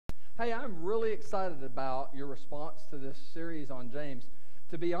Hey, I'm really excited about your response to this series on James.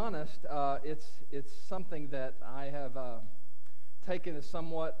 To be honest, it's something that I have taken as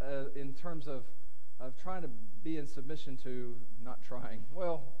somewhat in terms of trying to be in submission to, not trying,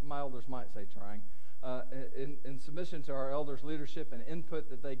 well, my elders might say trying, in submission to our elders' leadership and input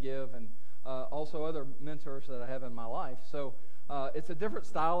that they give, and also other mentors that I have in my life. So it's a different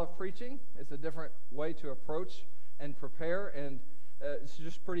style of preaching. It's a different way to approach and prepare, and it's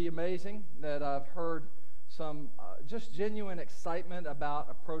just pretty amazing that I've heard some just genuine excitement about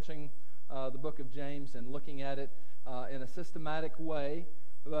approaching the book of James and looking at it in a systematic way.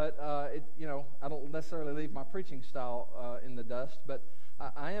 But I don't necessarily leave my preaching style in the dust, but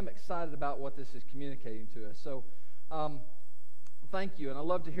I am excited about what this is communicating to us. So thank you, and I'd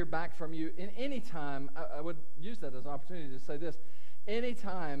love to hear back from you. In any time, I would use that as an opportunity to say this. Any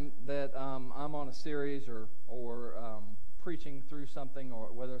time that I'm on a series or preaching through something,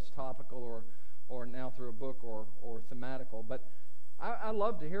 or whether it's topical or now through a book or thematical, but I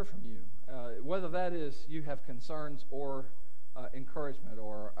love to hear from you, whether that is you have concerns or encouragement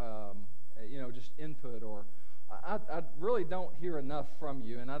or just input, or I really don't hear enough from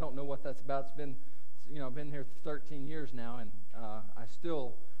you, and I don't know what that's about. It's been I've been here 13 years now, and I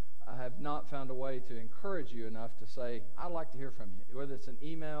have not found a way to encourage you enough to say I'd like to hear from you, whether it's an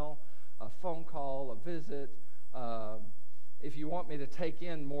email, a phone call, a visit. If you want me to take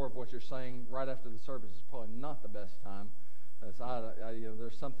in more of what you're saying right after the service, is probably not the best time.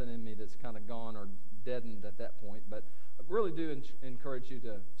 There's something in me that's kind of gone or deadened at that point. But I really do encourage you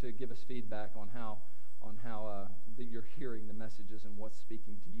to give us feedback on how you're hearing the messages and what's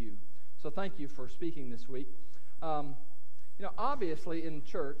speaking to you. So thank you for speaking this week. Obviously in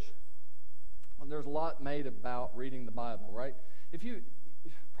church, there's a lot made about reading the Bible, right?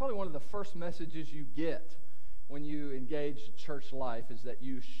 Probably one of the first messages you get when you engage church life is that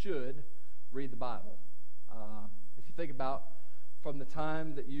you should read the Bible. If you think about from the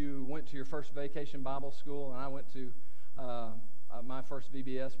time that you went to your first vacation Bible school, and I went to my first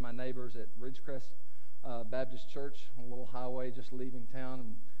VBS, my neighbors at Ridgecrest Baptist Church, on a little highway just leaving town,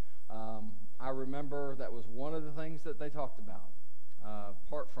 and I remember that was one of the things that they talked about.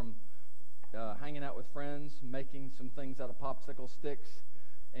 Apart from hanging out with friends, making some things out of popsicle sticks,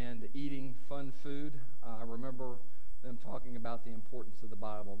 and eating fun food, I remember them talking about the importance of the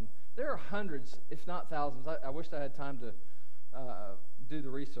Bible. And there are hundreds, if not thousands. I wished I had time to do the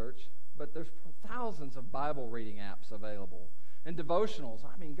research, but there's thousands of Bible reading apps available. And devotionals,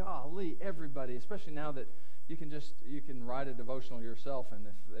 I mean, golly, everybody, especially now that you can write a devotional yourself, and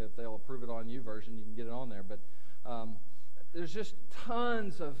if they'll approve it on you version, you can get it on there. But there's just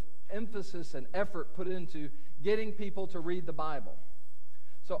tons of emphasis and effort put into getting people to read the Bible.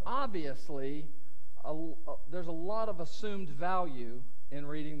 So obviously, there's a lot of assumed value in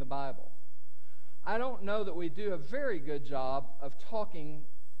reading the Bible. I don't know that we do a very good job of talking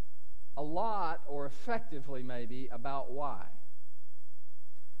a lot, or effectively maybe, about why.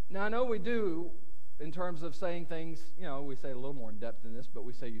 Now, I know we do in terms of saying things, we say a little more in depth than this, but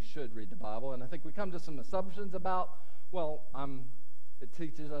we say you should read the Bible. And I think we come to some assumptions about, it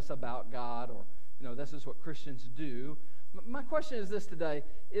teaches us about God, or, this is what Christians do. My question is this today,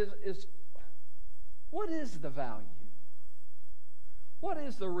 is what is the value? What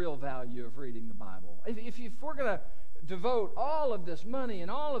is the real value of reading the Bible? If we're going to devote all of this money and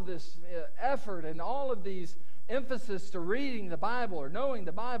all of this effort and all of these emphasis to reading the Bible or knowing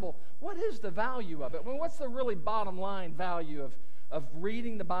the Bible, what is the value of it? What's the really bottom line value of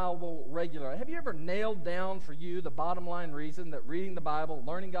reading the Bible regularly? Have you ever nailed down for you the bottom line reason that reading the Bible,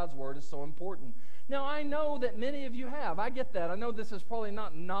 learning God's Word is so important? Now, I know that many of you have. I get that. I know this is probably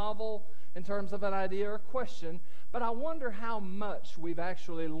not novel in terms of an idea or question, but I wonder how much we've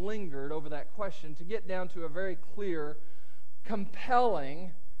actually lingered over that question to get down to a very clear,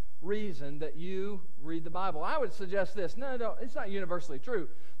 compelling reason that you read the Bible. I would suggest this. No, it's not universally true,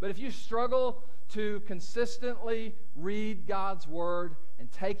 but if you struggle to consistently read God's Word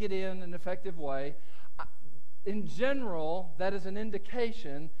and take it in an effective way, in general, that is an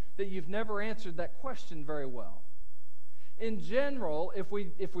indication that you've never answered that question very well. In general, if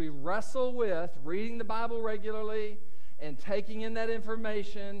we wrestle with reading the Bible regularly and taking in that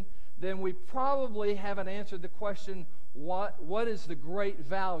information, then we probably haven't answered the question, what is the great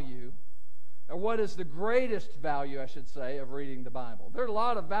value, or what is the greatest value, I should say, of reading the Bible? There are a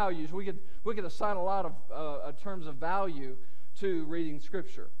lot of values. We could assign a lot of terms of value to reading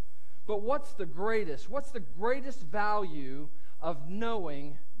Scripture. But what's the greatest? What's the greatest value of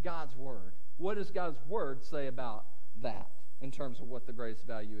knowing God's Word? What does God's Word say about that? in terms of what the greatest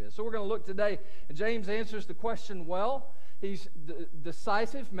value is. So we're going to look today. James answers the question well. He's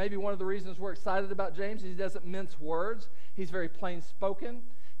decisive. Maybe one of the reasons we're excited about James is he doesn't mince words. He's very plain spoken.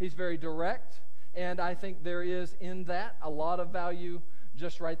 He's very direct. And I think there is in that a lot of value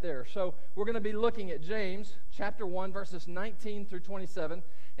just right there. So we're going to be looking at James chapter 1, verses 19 through 27.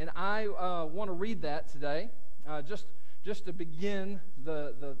 And I want to read that today. Just to begin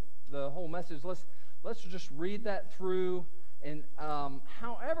the whole message, let's just read that through, and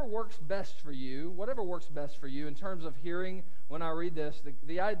however works best for you, whatever works best for you in terms of hearing when I read this.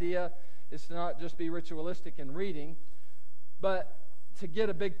 The idea is to not just be ritualistic in reading, but to get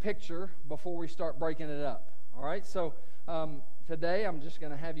a big picture before we start breaking it up. All right, so today I'm just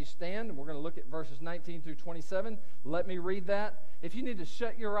going to have you stand, and we're going to look at verses 19 through 27. Let me read that. If you need to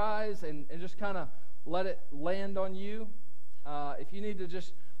shut your eyes and just kind of let it land on you, if you need to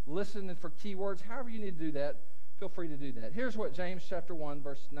just listen for keywords, however you need to do that, feel free to do that. Here's what James chapter 1,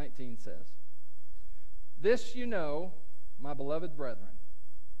 verse 19 says. This you know, my beloved brethren,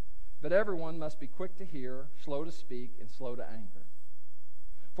 but everyone must be quick to hear, slow to speak, and slow to anger.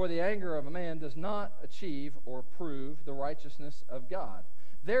 For the anger of a man does not achieve or prove the righteousness of God.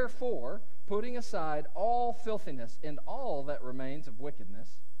 Therefore, putting aside all filthiness and all that remains of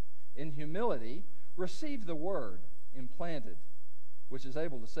wickedness, in humility receive the word implanted, which is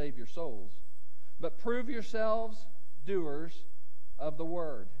able to save your souls. But prove yourselves doers of the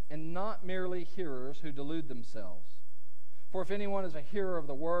word, and not merely hearers who delude themselves. For if anyone is a hearer of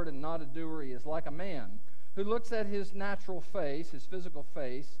the word and not a doer, he is like a man who looks at his natural face, his physical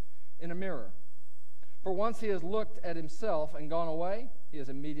face, in a mirror. For once he has looked at himself and gone away, he has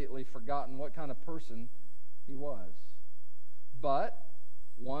immediately forgotten what kind of person he was. But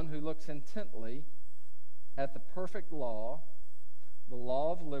one who looks intently at the perfect law, the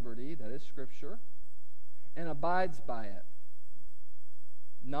law of liberty, that is Scripture, and abides by it,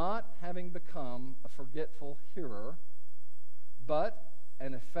 not having become a forgetful hearer, but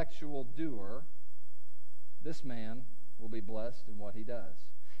an effectual doer, this man will be blessed in what he does.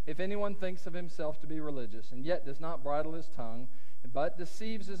 If anyone thinks of himself to be religious and yet does not bridle his tongue, but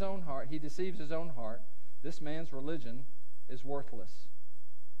deceives his own heart, this man's religion is worthless.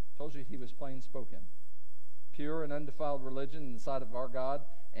 Told you he was plain spoken. Pure and undefiled religion in the sight of our God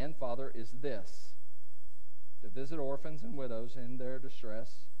and Father is this: to visit orphans and widows in their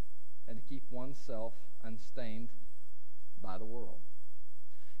distress, and to keep oneself unstained by the world.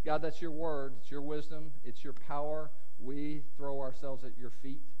 God, that's your word, it's your wisdom, it's your power. We throw ourselves at your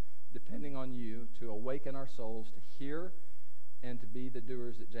feet, depending on you to awaken our souls to hear and to be the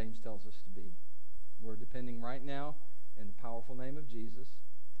doers that James tells us to be. We're depending right now in the powerful name of Jesus.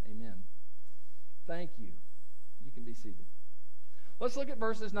 Amen. Thank you. You can be seated. Let's look at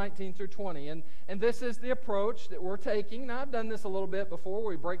verses 19 through 20. And this is the approach that we're taking. Now, I've done this a little bit before where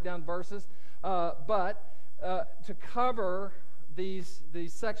we break down verses. But to cover these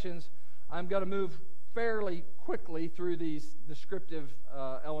sections, I'm going to move fairly quickly through these descriptive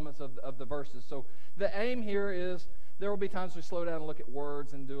elements of the verses. So the aim here is, there will be times we slow down and look at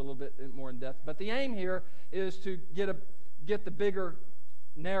words and do a little bit more in depth. But the aim here is to get the bigger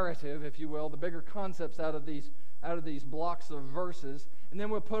narrative, if you will, the bigger concepts out of these blocks of verses, and then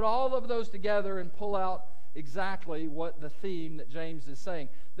we'll put all of those together and pull out exactly what the theme that James is saying.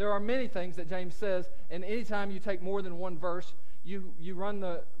 There are many things that James says, and anytime you take more than one verse, you run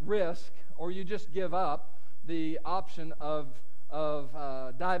the risk, or you just give up the option of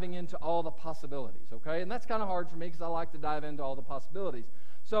diving into all the possibilities, okay? And that's kind of hard for me because I like to dive into all the possibilities.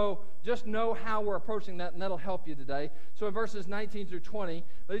 So just know how we're approaching that, and that'll help you today. So in verses 19 through 20,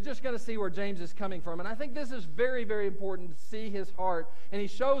 you're just going to see where James is coming from. And I think this is very, very important to see his heart, and he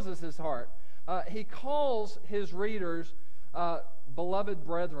shows us his heart. He calls his readers beloved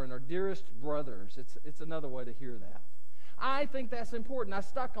brethren or dearest brothers. It's another way to hear that. I think that's important. I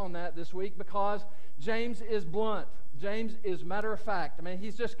stuck on that this week because James is blunt. James is matter of fact. I mean,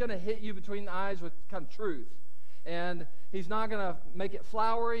 he's just going to hit you between the eyes with kind of truth. And he's not going to make it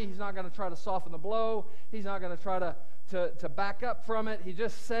flowery. He's not going to try to soften the blow. He's not going to try to back up from it. He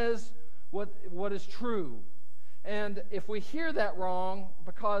just says what is true. And if we hear that wrong,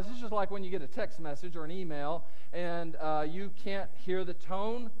 because it's just like when you get a text message or an email and you can't hear the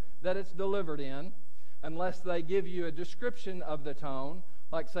tone that it's delivered in unless they give you a description of the tone,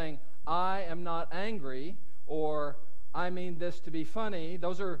 like saying, I am not angry, or I mean this to be funny.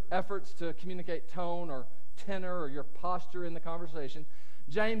 Those are efforts to communicate tone or tenor or your posture in the conversation.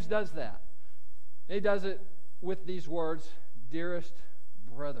 James does that. He does it with these words, dearest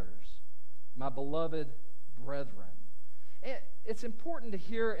brothers, my beloved brethren. It's important to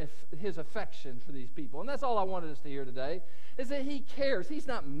hear his affection for these people. And that's all I wanted us to hear today, is that he cares. He's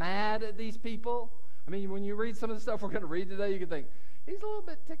not mad at these people. I mean, when you read some of the stuff we're going to read today, you can think, he's a little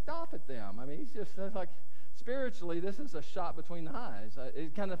bit ticked off at them. I mean, he's just like, spiritually, this is a shot between the eyes.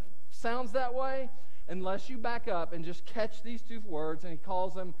 It kind of sounds that way unless you back up and just catch these two words, and he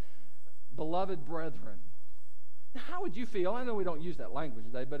calls them beloved brethren. Now, how would you feel? I know we don't use that language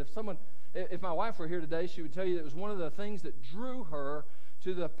today, but if my wife were here today, she would tell you that it was one of the things that drew her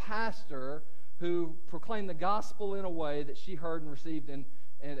to the pastor who proclaimed the gospel in a way that she heard and received and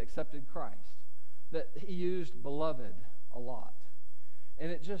accepted Christ. That he used beloved a lot.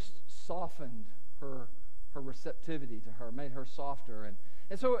 And it just softened her receptivity to her, made her softer.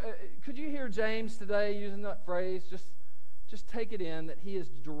 And so could you hear James today using that phrase? Just take it in that he is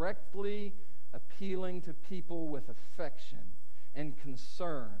directly appealing to people with affection and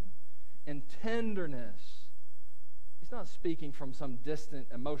concern and tenderness. He's not speaking from some distant,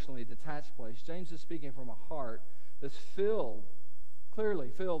 emotionally detached place. James is speaking from a heart that's clearly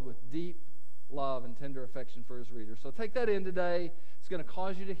filled with deep love and tender affection for his readers. So take that in today. It's going to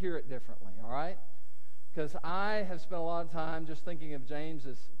cause you to hear it differently, all right? Because I have spent a lot of time just thinking of James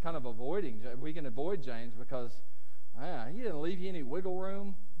as kind of avoiding. We can avoid James because he didn't leave you any wiggle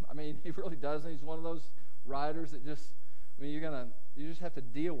room. I mean, he really doesn't. He's one of those writers that just, you just have to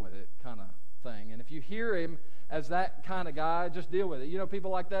deal with it kind of thing. And if you hear him as that kind of guy, just deal with it. You know,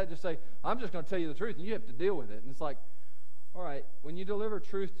 people like that just say, I'm just going to tell you the truth, and you have to deal with it. And it's like, all right, when you deliver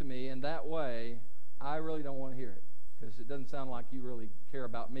truth to me in that way, I really don't want to hear it, because it doesn't sound like you really care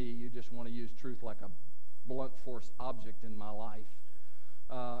about me. You just want to use truth like a blunt force object in my life.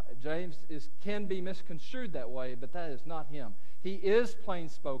 James can be misconstrued that way, but that is not him. He is plain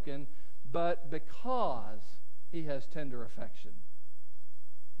spoken, but because he has tender affection,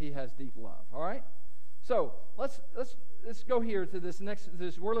 he has deep love. All right. So let's go here to this next.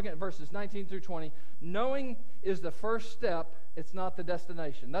 We're looking at verses 19 through 20. Knowing is the first step. It's not the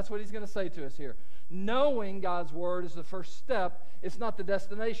destination. That's what he's going to say to us here. Knowing God's word is the first step. It's not the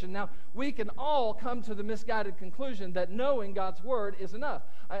destination. Now, we can all come to the misguided conclusion that knowing God's word is enough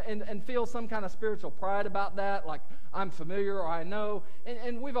and feel some kind of spiritual pride about that, like I'm familiar or I know.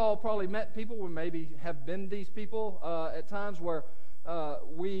 And we've all probably met people, we maybe have been these people at times where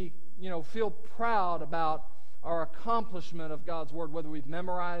we feel proud about our accomplishment of God's word, whether we've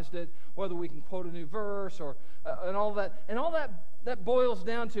memorized it, whether we can quote a new verse, or and all that. And all that boils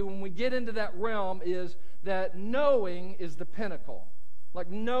down to, when we get into that realm, is that knowing is the pinnacle.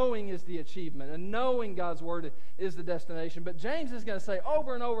 Like knowing is the achievement, and knowing God's word is the destination. But James is going to say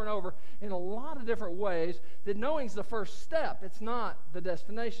over and over and over in a lot of different ways that knowing is the first step. It's not the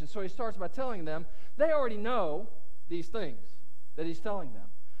destination. So he starts by telling them they already know these things that he's telling them.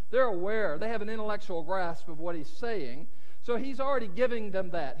 They're aware. They have an intellectual grasp of what he's saying. So he's already giving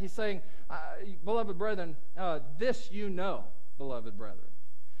them that. He's saying, beloved brethren, this you know, beloved brethren.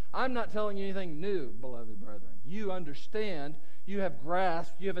 I'm not telling you anything new, beloved brethren. You understand, you have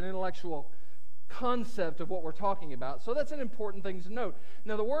grasped, you have an intellectual concept of what we're talking about. So that's an important thing to note.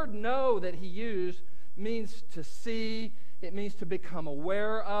 Now, the word know that he used means to see, it means to become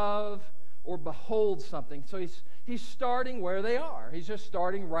aware of, or behold something. So he's starting where they are. He's just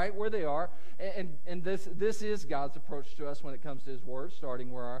starting right where they are. And this is God's approach to us when it comes to his word,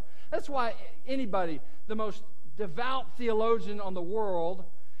 starting where we are. That's why anybody, the most devout theologian on the world,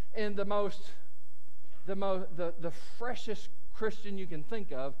 and the freshest Christian you can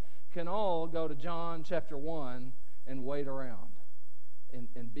think of, can all go to John chapter 1 and wait around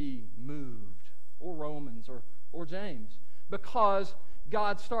and be moved, or Romans or James, because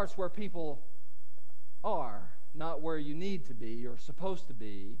God starts where people are, not where you need to be or supposed to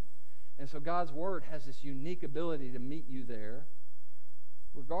be. And so God's word has this unique ability to meet you there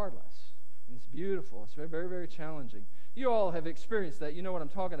regardless. And it's beautiful. It's very, very, very challenging. You all have experienced that. You know what I'm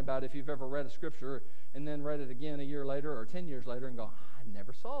talking about if you've ever read a scripture and then read it again a year later or 10 years later and go, I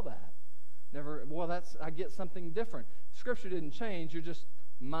never saw that. I get something different. Scripture didn't change. You're just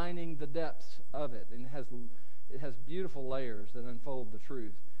mining the depths of it. And it has beautiful layers that unfold the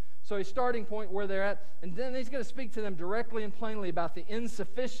truth. So he's starting point where they're at, and then he's going to speak to them directly and plainly about the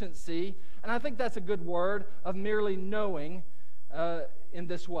insufficiency, and I think that's a good word, of merely knowing in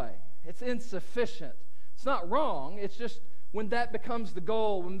this way. It's insufficient. It's not wrong. It's just when that becomes the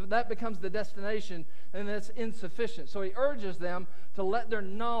goal, when that becomes the destination, then it's insufficient. So he urges them to let their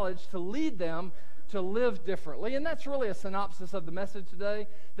knowledge to lead them to live differently. And that's really a synopsis of the message today,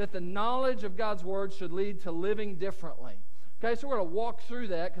 that the knowledge of God's word should lead to living differently, Okay, so we're going to walk through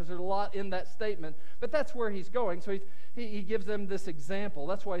that because there's a lot in that statement, but that's where he's going. So he gives them this example.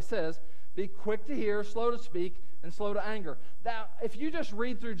 That's why he says, be quick to hear, slow to speak, and slow to anger. Now, if you just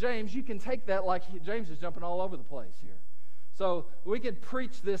read through James, you can take that like James is jumping all over the place here. So we could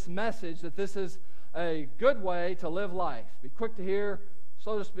preach this message that this is a good way to live life. Be quick to hear,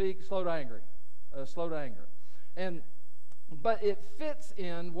 slow to speak, slow to anger. But it fits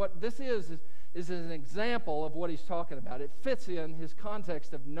in what this is an example of what he's talking about. It fits in his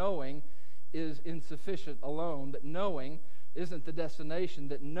context of knowing is insufficient alone, that knowing isn't the destination,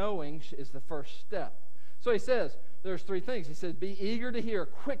 that knowing is the first step. So he says there's three things. He says be eager to hear,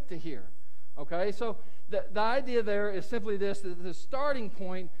 quick to hear. Okay, so the idea there is simply this, that the starting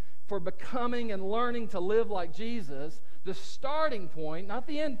point for becoming and learning to live like Jesus, the starting point, not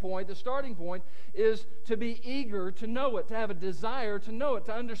the end point, the starting point is to be eager to know it, to have a desire to know it,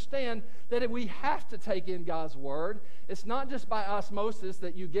 to understand that we have to take in God's Word. It's not just by osmosis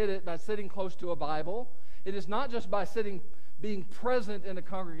that you get it by sitting close to a Bible. It is not just by being present in a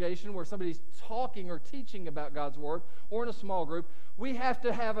congregation where somebody's talking or teaching about God's Word, or in a small group. We have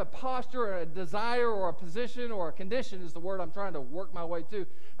to have a posture, or a desire, or a position, or a condition is the word I'm trying to work my way to,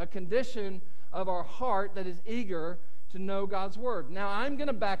 a condition of our heart that is eager to know God's Word. Now, I'm going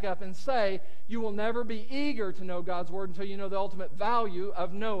to back up and say you will never be eager to know God's Word until you know the ultimate value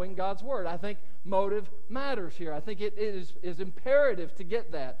of knowing God's Word. I think motive matters here. I think it is imperative to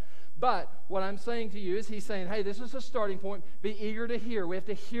get that. But what I'm saying to you is he's saying, hey, this is a starting point. Be eager to hear. We have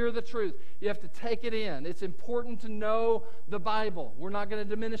to hear the truth. You have to take it in. It's important to know the Bible. We're not going to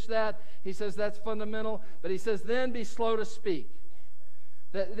diminish that. He says that's fundamental. But he says then be slow to speak.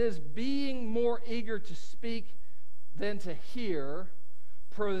 That it is being more eager to speak than to hear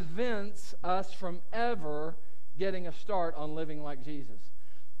prevents us from ever getting a start on living like Jesus.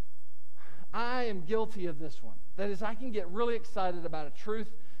 I am guilty of this one. That is, I can get really excited about a truth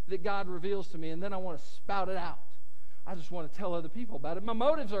that God reveals to me, and then I want to spout it out. I just want to tell other people about it. My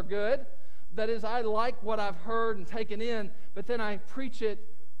motives are good. That is, I like what I've heard and taken in, but then I preach it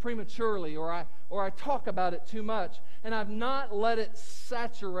prematurely, or I talk about it too much, and I've not let it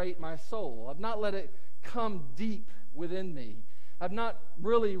saturate my soul. I've not let it come deep within me. I've not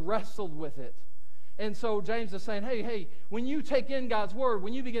really wrestled with it. And so James is saying, hey, when you take in God's Word,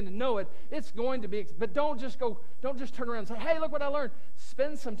 when you begin to know it, it's going to be, but don't just turn around and say, hey, look what I learned.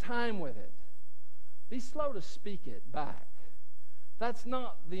 Spend some time with it. Be slow to speak it back. That's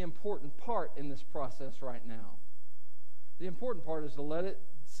not the important part in this process right now. The important part is to let it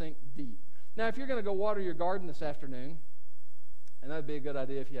sink deep. Now, if you're going to go water your garden this afternoon, and that would be a good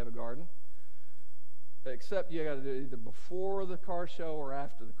idea if you have a garden, except you got to do it either before the car show or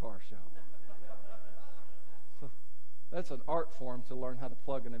after the car show. That's an art form to learn how to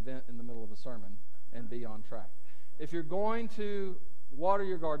plug an event in the middle of a sermon and be on track. If you're going to water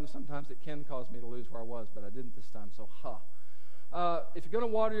your garden, sometimes it can cause me to lose where I was, but I didn't this time, so if you're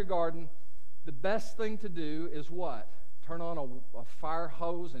going to water your garden, the best thing to do is what? Turn on a fire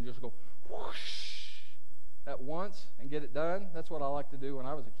hose and just go whoosh at once and get it done. That's what I like to do when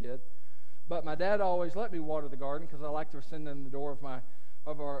I was a kid. But my dad always let me water the garden because I like to send in the door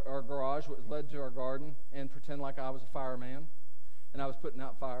of our garage, which led to our garden, and pretend like I was a fireman and I was putting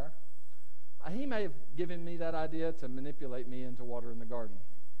out fire. He may have given me that idea to manipulate me into watering the garden,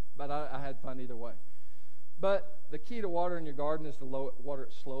 but I had fun either way. But the key to watering your garden is to water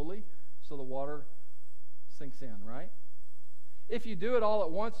it slowly so the water sinks in, right? If you do it all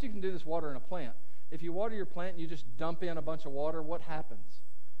at once, you can do this watering a plant. If you water your plant and you just dump in a bunch of water, what happens?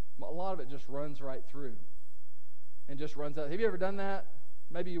 A lot of it just runs right through and just runs out. Have you ever done that?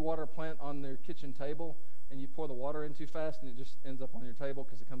 Maybe you water a plant on their kitchen table and you pour the water in too fast and it just ends up on your table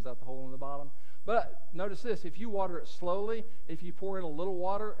because it comes out the hole in the bottom. But notice this, if you water it slowly, if you pour in a little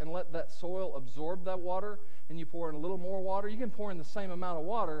water and let that soil absorb that water, and you pour in a little more water, you can pour in the same amount of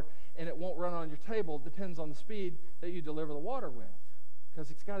water and it won't run on your table. It depends on the speed that you deliver the water with,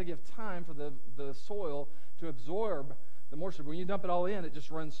 because it's got to give time for the soil to absorb the moisture. When you dump it all in, it just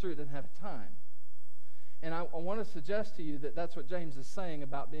runs through. It doesn't have time. And I want to suggest to you that that's what James is saying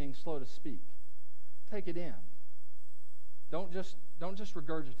about being slow to speak. Take it in. Don't just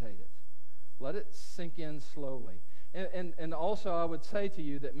regurgitate it. Let it sink in slowly. And also I would say to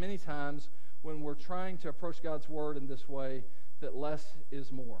you that many times when we're trying to approach God's Word in this way, that less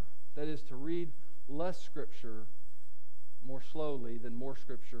is more. That is, to read less Scripture more slowly than more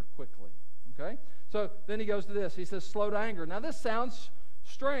Scripture quickly. Okay? So then he goes to this. He says, slow to anger. Now this sounds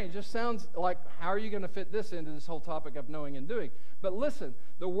strange. This sounds like, how are you going to fit this into this whole topic of knowing and doing? But listen,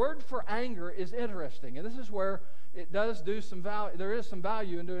 the word for anger is interesting, and this is where it does do some value. There is some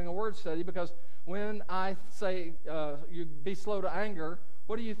value in doing a word study, because when I say you be slow to anger,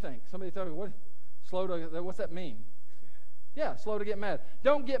 what do you think? Somebody tell me, what's that mean? Yeah, slow to get mad.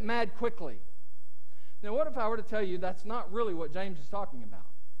 Don't get mad quickly. Now, what if I were to tell you that's not really what James is talking about?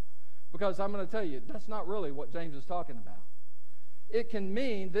 Because I'm going to tell you, that's not really what James is talking about. It can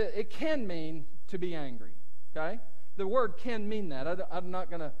mean to be angry, okay? The word can mean that. I'm not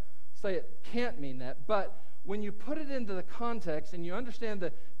going to say it can't mean that, but when you put it into the context and you understand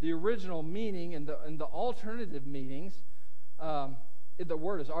the original meaning and the alternative meanings, the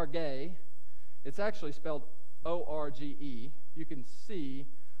word is arge. It's actually spelled O-R-G-E. You can see,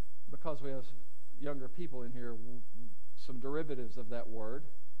 because we have younger people in here, some derivatives of that word.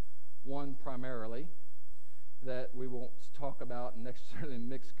 One primarily that we won't talk about necessarily in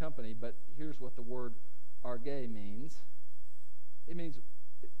mixed company, but here's what the word arge means. It means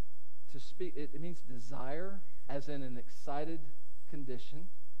to speak. It means desire, as in an excited condition.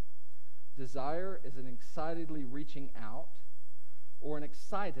 Desire is an excitedly reaching out, or an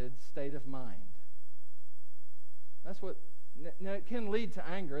excited state of mind. That's what. Now, it can lead to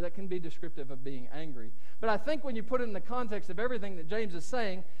anger. That can be descriptive of being angry. But I think when you put it in the context of everything that James is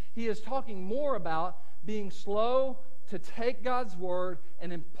saying, he is talking more about being slow to take God's word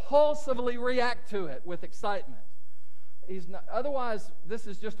and impulsively react to it with excitement. Otherwise, this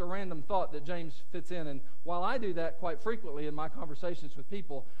is just a random thought that James fits in. And while I do that quite frequently in my conversations with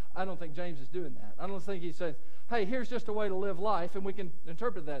people, I don't think James is doing that. I don't think he says, hey, here's just a way to live life, and we can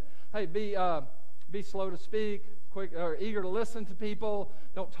interpret that. Hey, be slow to speak, quick or eager to listen to people,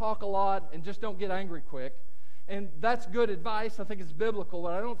 don't talk a lot, and just don't get angry quick. And that's good advice. I think it's biblical,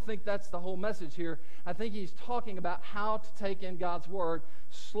 but I don't think that's the whole message here. I think he's talking about how to take in God's word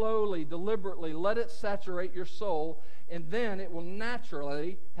slowly, deliberately, let it saturate your soul, and then it will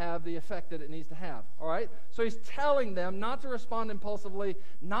naturally have the effect that it needs to have. All right? So he's telling them not to respond impulsively,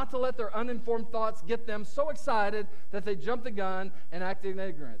 not to let their uninformed thoughts get them so excited that they jump the gun and act in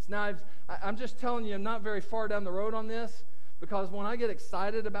ignorance. Now, I'm just telling you, I'm not very far down the road on this, because when I get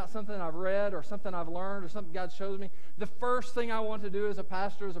excited about something I've read or something I've learned or something God shows me, the first thing I want to do as a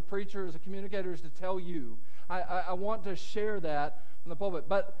pastor, as a preacher, as a communicator is to tell you. I want to share that in the pulpit.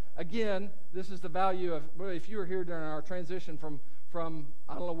 But again, this is the value of, if you were here during our transition from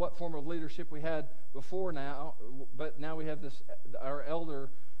I don't know what form of leadership we had before now, but now we have this, our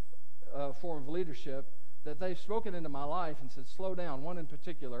elder form of leadership, that they've spoken into my life and said, slow down. One in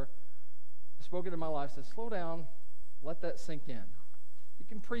particular spoke into my life, said, slow down, let that sink in. You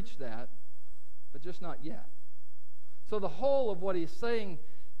can preach that, but just not yet. So the whole of what he's saying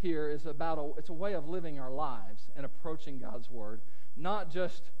here is about it's a way of living our lives and approaching God's word, not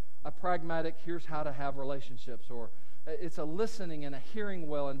just a pragmatic, here's how to have relationships, or it's a listening and a hearing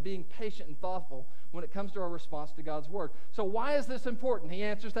well and being patient and thoughtful when it comes to our response to God's word. So why is this important? He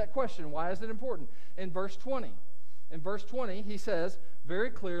answers that question. Why is it important? In verse 20. In verse 20, he says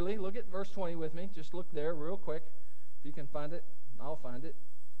very clearly, look at verse 20 with me. Just look there real quick. If you can find it, I'll find it.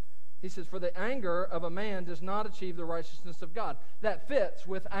 He says, for the anger of a man does not achieve the righteousness of God. That fits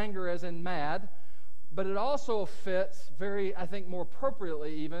with anger as in mad, but it also fits very, I think, more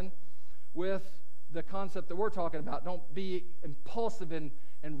appropriately even with the concept that we're talking about. Don't be impulsive and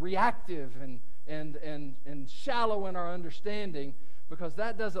reactive and shallow in our understanding, because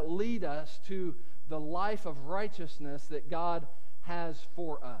that doesn't lead us to the life of righteousness that God has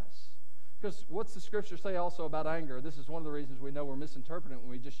for us. Because what's the scripture say also about anger? This is one of the reasons we know we're misinterpreting it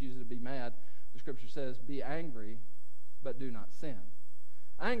when we just use it to be mad. The scripture says, be angry, but do not sin.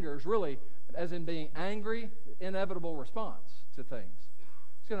 Anger is really, as in being angry, inevitable response to things.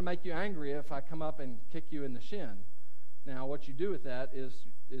 It's going to make you angry if I come up and kick you in the shin. Now, what you do with that is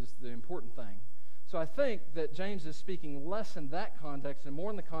the important thing. So I think that James is speaking less in that context and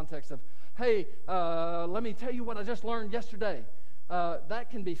more in the context of, hey, let me tell you what I just learned yesterday. That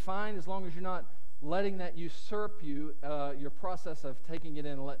can be fine as long as you're not letting that usurp you, your process of taking it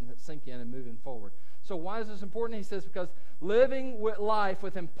in and letting it sink in and moving forward. So why is this important? He says because living with life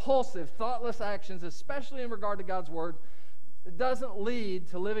with impulsive, thoughtless actions, especially in regard to God's word, it doesn't lead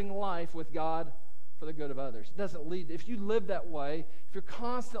to living life with God for the good of others. It doesn't lead. If you live that way, if you're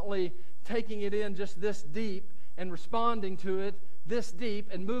constantly taking it in just this deep and responding to it this deep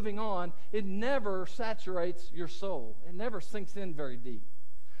and moving on, it never saturates your soul. It never sinks in very deep.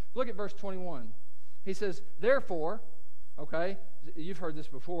 Look at verse 21. He says, therefore, okay, you've heard this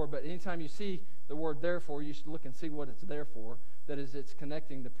before, but anytime you see the word therefore, you should look and see what it's there for. That is, it's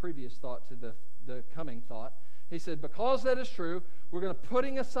connecting the previous thought to the coming thought. He said, because that is true, we're going to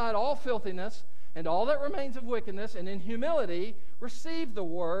putting aside all filthiness and all that remains of wickedness, and in humility receive the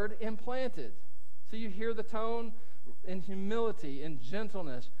word implanted. So you hear the tone in humility, in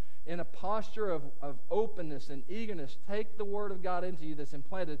gentleness, in a posture of openness and eagerness. Take the word of God into you that's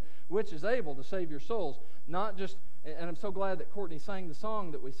implanted, which is able to save your souls. Not just, and I'm so glad that Courtney sang the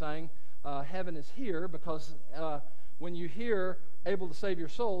song that we sang, Heaven is Here, because when you hear able to save your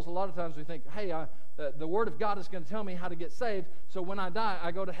souls, a lot of times we think, hey, the word of God is going to tell me how to get saved, so when I die,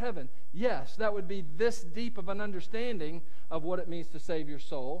 I go to heaven. Yes, that would be this deep of an understanding of what it means to save your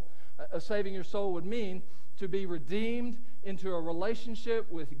soul. Saving your soul would mean to be redeemed into a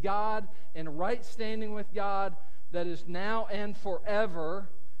relationship with God and right standing with God that is now and forever,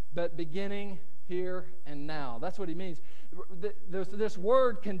 but beginning here and now. That's what he means. This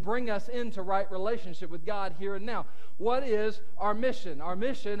word can bring us into right relationship with God here and now. What is our mission? Our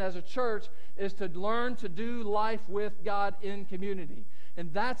mission as a church is to learn to do life with God in community.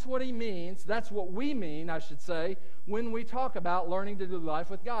 And that's what he means, that's what we mean, I should say, when we talk about learning to do life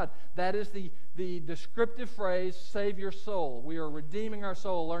with God. That is the descriptive phrase, save your soul. We are redeeming our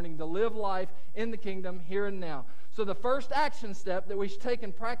soul, learning to live life in the kingdom here and now. So the first action step that we should take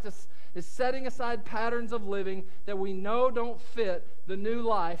and practice is setting aside patterns of living that we know don't fit the new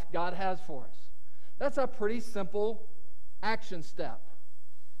life God has for us. That's a pretty simple action step.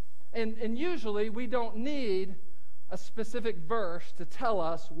 And usually we don't need a specific verse to tell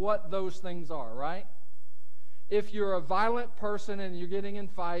us what those things are, right? If you're a violent person and you're getting in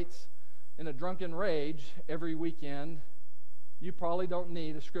fights in a drunken rage every weekend, you probably don't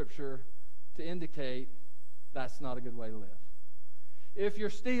need a scripture to indicate that's not a good way to live. If you're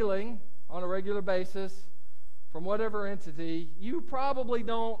stealing on a regular basis from whatever entity, you probably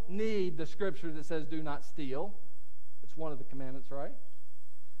don't need the scripture that says do not steal. It's one of the commandments, right?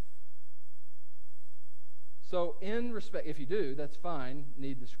 So in respect, if you do, that's fine,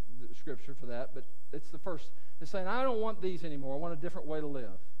 need the scripture for that, but it's the first. It's saying, I don't want these anymore. I want a different way to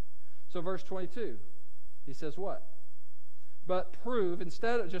live. So verse 22, he says what? But prove,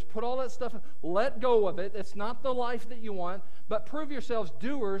 instead of just put all that stuff, let go of it. It's not the life that you want, but prove yourselves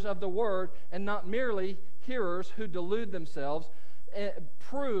doers of the word and not merely hearers who delude themselves.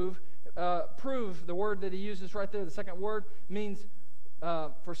 Prove, the word that he uses right there, the second word, means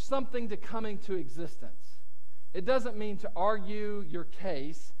for something to come into existence. It doesn't mean to argue your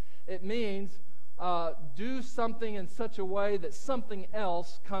case. It means do something in such a way that something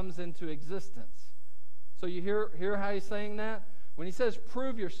else comes into existence. So you hear how he's saying that? When he says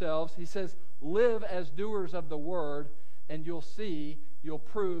prove yourselves, he says live as doers of the word, and you'll see, you'll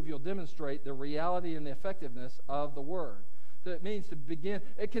prove, you'll demonstrate the reality and the effectiveness of the word. So it means to begin.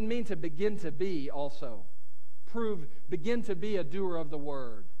 It can mean to begin to be also. Begin to be a doer of the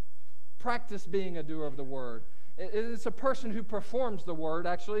word. Practice being a doer of the word. It's a person who performs the word.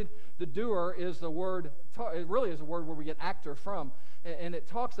 Actually, the doer is the word. It really is a word where we get actor from, and it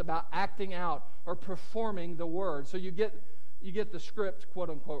talks about acting out or performing the word. So you get the script, quote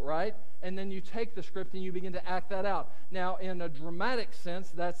unquote, right, and then you take the script and you begin to act that out. Now, in a dramatic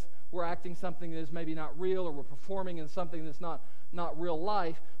sense, we're acting something that is maybe not real, or we're performing in something that's not real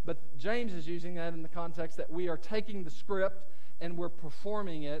life. But James is using that in the context that we are taking the script and we're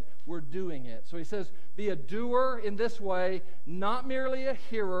performing it, we're doing it. So he says, be a doer in this way, not merely a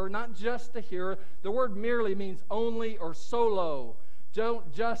hearer, not just a hearer. The word merely means only or solo.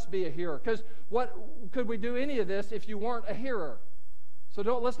 Don't just be a hearer. Because what could we do any of this if you weren't a hearer? So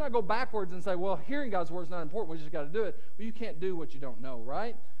let's not go backwards and say, well, hearing God's word is not important, we just got to do it. Well, you can't do what you don't know,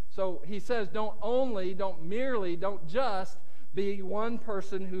 right? So he says, don't just be one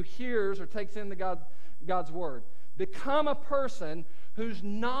person who hears or takes in God's word. Become a person whose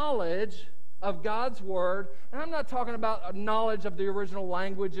knowledge of God's word, and I'm not talking about knowledge of the original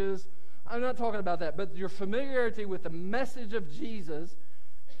languages, I'm not talking about that, but your familiarity with the message of Jesus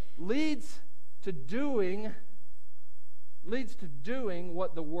leads to doing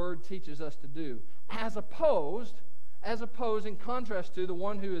what the word teaches us to do, as opposed in contrast to the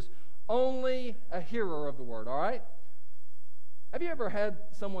one who is only a hearer of the word, all right? Have you ever had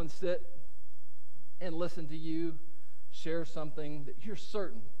someone sit and listen to you share something that you're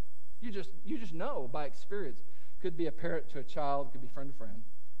certain, you just know by experience? Could be a parent to a child, could be friend to friend.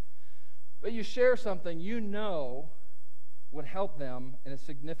 But you share something you know would help them in a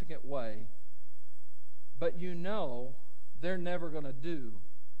significant way, but you know they're never going to do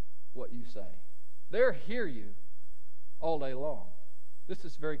what you say. They'll hear you all day long. This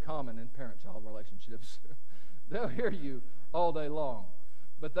is very common in parent-child relationships. They'll hear you all day long,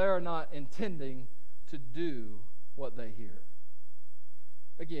 but they are not intending to do what they hear.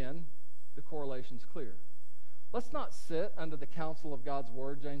 Again, the correlation's clear. Let's not sit under the counsel of God's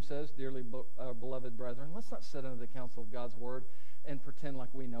word, James says, dearly beloved brethren. Let's not sit under the counsel of God's word and pretend like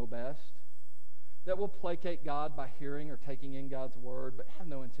we know best. That we'll placate God by hearing or taking in God's word, but have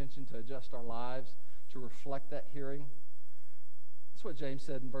no intention to adjust our lives to reflect that hearing. That's what James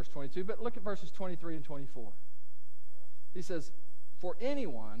said in verse 22. But look at verses 23 and 24. He says, for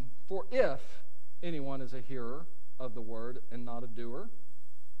if anyone is a hearer of the word and not a doer,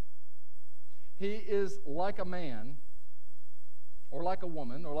 he is like a man or like a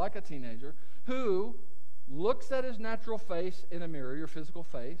woman or like a teenager who looks at his natural face in a mirror, your physical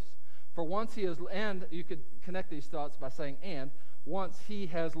face, for once he is, and you could connect these thoughts by saying, and once he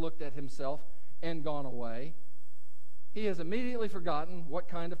has looked at himself and gone away, he has immediately forgotten what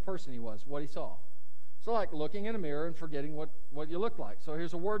kind of person he was, what he saw. So like looking in a mirror and forgetting what you look like. So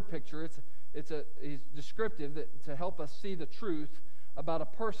here's a word picture. He's descriptive to help us see the truth about a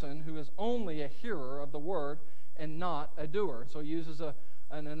person who is only a hearer of the word and not a doer. So he uses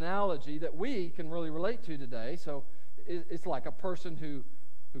an analogy that we can really relate to today. So it's like a person who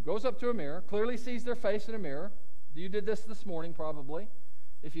goes up to a mirror, clearly sees their face in a mirror. You did this morning probably.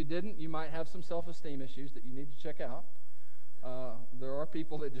 If you didn't, you might have some self-esteem issues that you need to check out. There are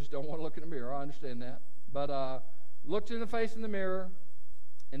people that just don't want to look in a mirror. I understand that. But looked in the face in the mirror,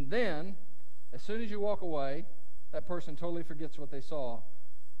 and then as soon as you walk away, that person totally forgets what they saw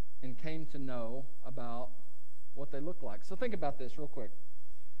and came to know about what they look like. So think about this real quick.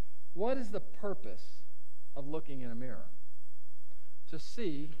 What is the purpose of looking in a mirror? To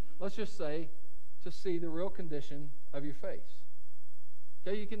see, let's just say, to see the real condition of your face.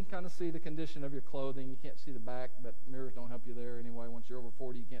 Okay, you can kind of see the condition of your clothing. You can't see the back, but mirrors don't help you there anyway. Once you're over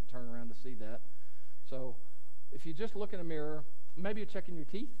 40, you can't turn around to see that. So if you just look in a mirror, maybe you're checking your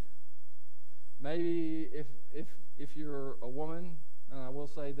teeth. Maybe if you're a woman, and I will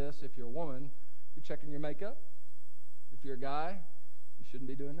say this, if you're a woman, you're checking your makeup. If you're a guy, you shouldn't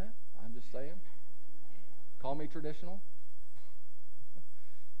be doing that. I'm just saying. Call me traditional.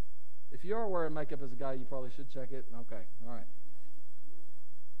 If you are wearing makeup as a guy, you probably should check it. Okay, all right.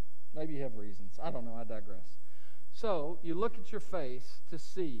 Maybe you have reasons. I don't know. I digress. So you look at your face to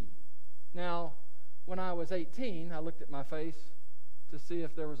see. Now, when I was 18, I looked at my face to see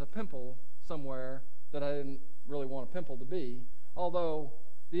if there was a pimple somewhere that I didn't really want a pimple to be, although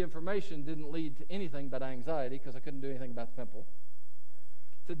the information didn't lead to anything but anxiety because I couldn't do anything about the pimple.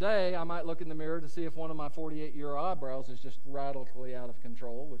 Today, I might look in the mirror to see if one of my 48-year eyebrows is just radically out of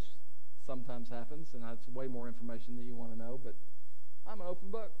control, which sometimes happens, and that's way more information than you want to know, but I'm an open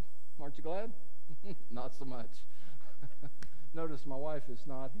book. Aren't you glad? Not so much. Notice my wife is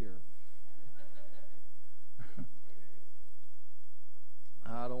not here.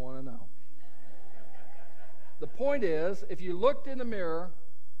 I don't want to know. The point is, if you looked in the mirror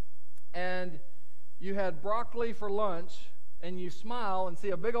and you had broccoli for lunch and you smile and see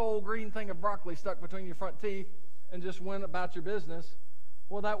a big old green thing of broccoli stuck between your front teeth and just went about your business,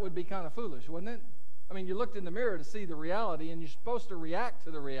 well, that would be kind of foolish, wouldn't it? I mean, you looked in the mirror to see the reality, and you're supposed to react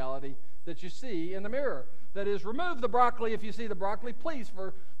to the reality that you see in the mirror. That is, remove the broccoli if you see the broccoli. Please,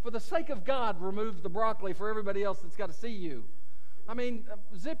 for the sake of God, remove the broccoli for everybody else that's got to see you. I mean,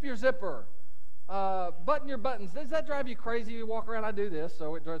 zip your zipper. Button your buttons. Does that drive you crazy? You walk around, I do this,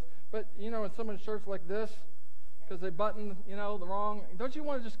 so it drives. But, you know, in someone's shirts like this, because they button, you know, the wrong, don't you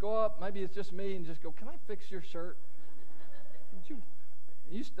want to just go up, maybe it's just me, and just go, can I fix your shirt?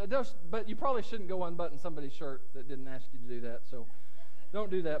 But you probably shouldn't go unbutton somebody's shirt that didn't ask you to do that, so don't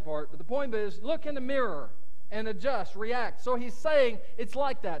do that part. But the point is, look in the mirror and adjust, react. So he's saying it's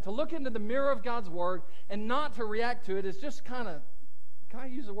like that. To look into the mirror of God's word and not to react to it is just kind of, can I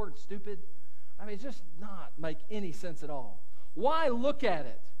use the word stupid? I mean, it's just not make any sense at all. Why look at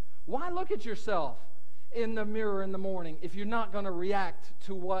it? Why look at yourself in the mirror in the morning if you're not going to react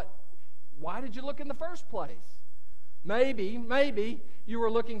to why did you look in the first place? Maybe you were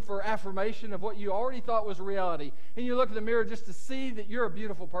looking for affirmation of what you already thought was reality. And you look in the mirror just to see that you're a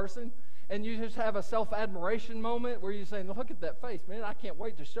beautiful person. And you just have a self-admiration moment where you're saying, look at that face, man. I can't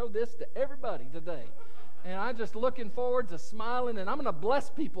wait to show this to everybody today. And I'm just looking forward to smiling. And I'm going to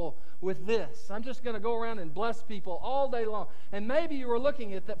bless people with this. I'm just going to go around and bless people all day long. And maybe you were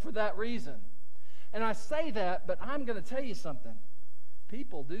looking at that for that reason. And I say that, but I'm going to tell you something.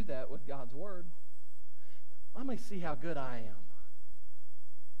 People do that with God's word. Let me see how good I am.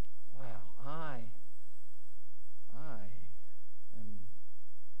 Wow, I am,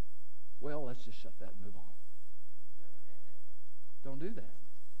 well, let's just shut that and move on. Don't do that.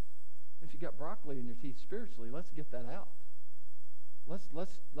 If you got broccoli in your teeth spiritually, let's get that out. Let's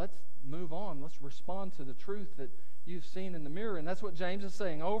move on. Let's respond to the truth that you've seen in the mirror. And that's what James is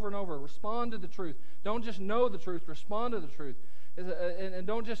saying over and over. Respond to the truth. Don't just know the truth. Respond to the truth. And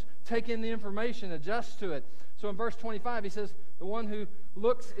don't just take in the information. Adjust to it. So in verse 25, he says, the one who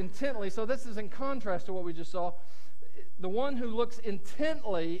looks intently. So this is in contrast to what we just saw. The one who looks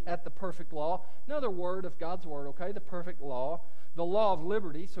intently at the perfect law. Another word of God's word, okay? The perfect law. The law of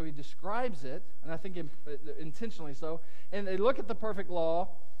liberty. So he describes it, and I think intentionally so. And they look at the perfect law,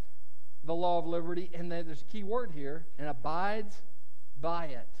 the law of liberty, and then there's a key word here, and abides by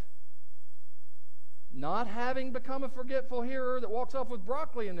it. Not having become a forgetful hearer that walks off with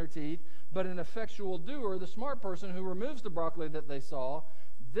broccoli in their teeth, but an effectual doer, the smart person who removes the broccoli that they saw.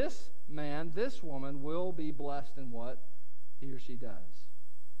 This man, this woman will be blessed in what he or she does.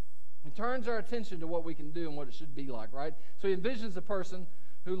 He turns our attention to what we can do and what it should be like, right? So he envisions a person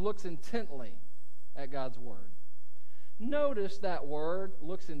who looks intently at God's word. Notice that word,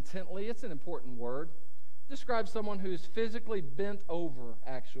 looks intently. It's an important word. It describes someone who's physically bent over,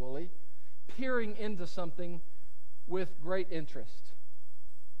 actually, peering into something with great interest.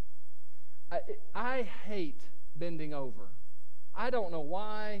 I hate bending over. I don't know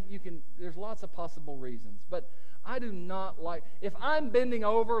why. There's lots of possible reasons, but I do not like, if I'm bending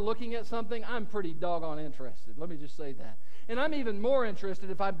over looking at something, I'm pretty doggone interested. Let me just say that. And I'm even more interested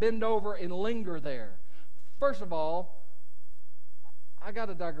if I bend over and linger there. First of all, I got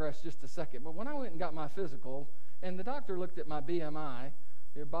to digress just a second, but when I went and got my physical, and the doctor looked at my BMI,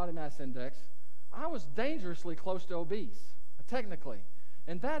 your body mass index, I was dangerously close to obese, technically.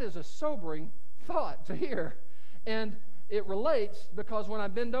 And that is a sobering thought to hear. And it relates because when I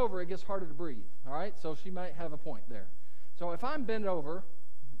bend over, it gets harder to breathe. All right? So she might have a point there. So if I'm bent over,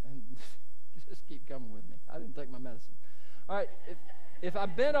 and just keep coming with me. I didn't take my medicine. All right? If I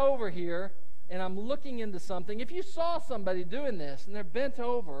bent over here and I'm looking into something, if you saw somebody doing this and they're bent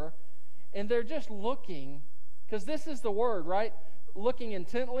over and they're just looking, because this is the word, right? Looking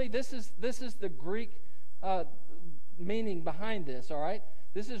intently. This is the Greek meaning behind this, all right?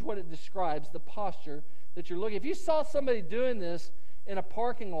 This is what it describes, the posture that you're looking. If you saw somebody doing this in a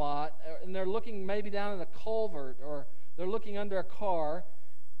parking lot and they're looking maybe down in a culvert or they're looking under a car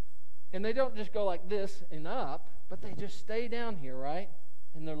and they don't just go like this and up, but they just stay down here, right?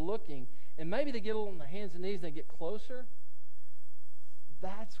 And they're looking. And maybe they get a little on their hands and knees and they get closer.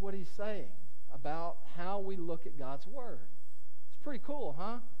 That's what he's saying about how we look at God's word. It's pretty cool,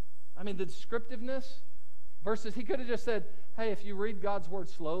 huh? I mean, the descriptiveness versus he could have just said, hey, if you read God's word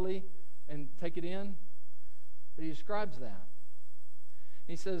slowly and take it in, but he describes that.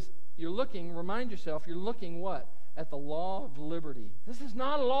 He says, you're looking, remind yourself, you're looking what? At the law of liberty. This is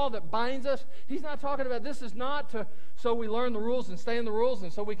not a law that binds us. He's not talking about this is not so we learn the rules and stay in the rules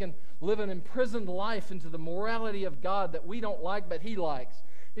and so we can live an imprisoned life into the morality of God that we don't like but he likes.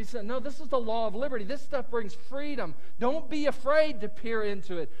 He said, no, this is the law of liberty. This stuff brings freedom. Don't be afraid to peer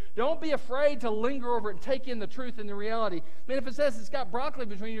into it. Don't be afraid to linger over it and take in the truth and the reality. I mean, if it says it's got broccoli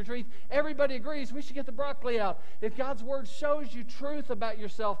between your teeth, everybody agrees we should get the broccoli out. If God's word shows you truth about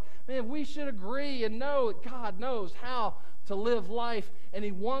yourself, man, we should agree and know that God knows how to live life, and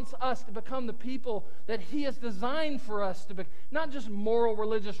he wants us to become the people that he has designed for us to be, not just moral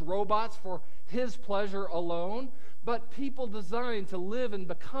religious robots for his pleasure alone, but people designed to live and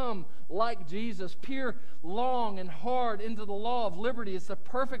become like Jesus. Peer long and hard into the law of liberty. It's a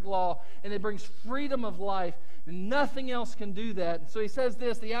perfect law, and it brings freedom of life. Nothing else can do that. So he says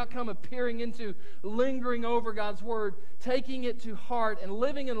this, the outcome of peering into, lingering over God's word, taking it to heart, and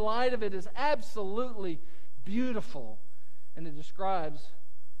living in light of it is absolutely beautiful. And it describes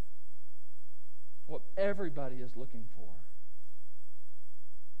what everybody is looking for.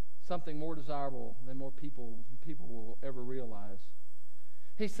 Something more desirable than more people will ever realize.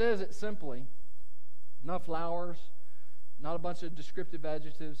 He says it simply, not flowers, not a bunch of descriptive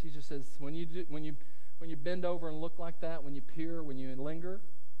adjectives. He just says, when you bend over and look like that, when you peer, when you linger,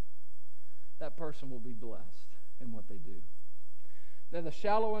 that person will be blessed in what they do. Now, the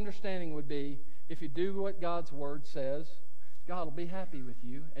shallow understanding would be, if you do what God's word says, God will be happy with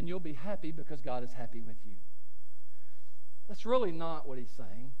you, and you'll be happy because God is happy with you. That's really not what he's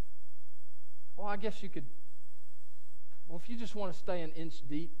saying. Well, I guess you could, if you just want to stay an inch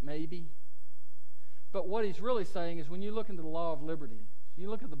deep, maybe. But what he's really saying is when you look into the law of liberty, you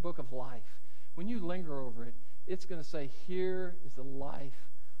look at the book of life, when you linger over it, it's going to say, here is the life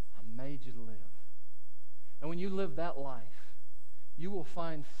I made you to live. And when you live that life, you will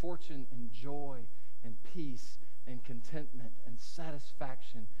find fortune and joy and peace and contentment and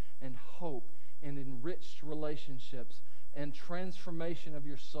satisfaction and hope and enriched relationships and transformation of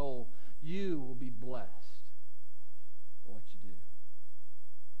your soul. You will be blessed for what you do.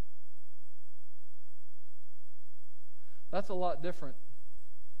 That's a lot different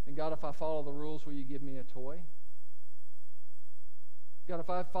than, God, if I follow the rules, will you give me a toy? God, if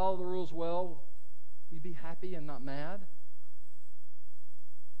I follow the rules well, will you be happy and not mad?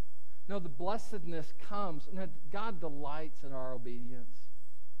 No, the blessedness comes. And God delights in our obedience.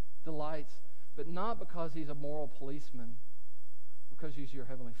 Delights. But not because He's a moral policeman. Because He's your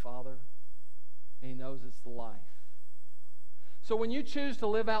Heavenly Father. And He knows it's the life. So when you choose to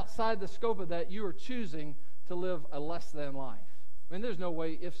live outside the scope of that, you are choosing to live a less than life. I mean, there's no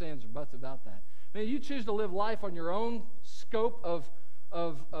way ifs, ands, or buts about that. I mean, you choose to live life on your own scope of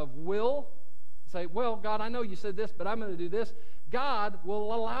will. Say, well, God, I know you said this, but I'm going to do this. God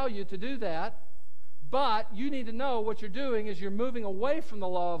will allow you to do that, but you need to know what you're doing is you're moving away from the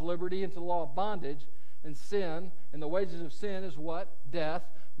law of liberty into the law of bondage and sin, and the wages of sin is what? Death.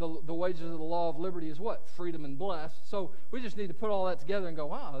 The wages of the law of liberty is what? Freedom and blessed. So we just need to put all that together and go,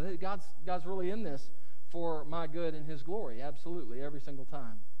 wow, God's really in this for my good and His glory. Absolutely, every single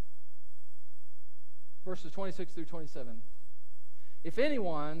time. Verses 26 through 27. If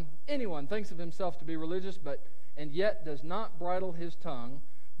anyone thinks of himself to be religious, and yet does not bridle his tongue,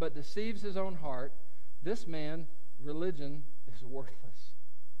 but deceives his own heart, this man, religion is worthless.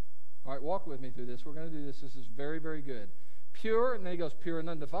 All right, walk with me through this. We're going to do this. This is very, very good. Pure, and then he goes, pure and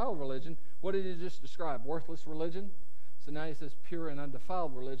undefiled religion. What did he just describe? Worthless religion? So now he says pure and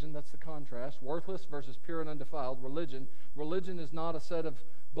undefiled religion. That's the contrast. Worthless versus pure and undefiled religion. Religion is not a set of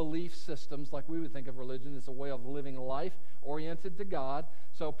belief systems like we would think of religion. It's a way of living life oriented to God.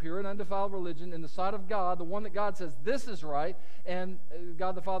 So pure and undefiled religion in the sight of God, the one that God says this is right, and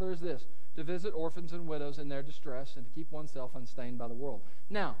God the Father is this: to visit orphans and widows in their distress and to keep oneself unstained by the world.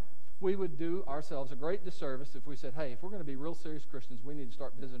 Now, we would do ourselves a great disservice if we said, hey, if we're going to be real serious Christians, we need to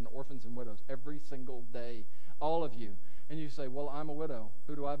start visiting orphans and widows every single day, all of you. And you say, well, I'm a widow.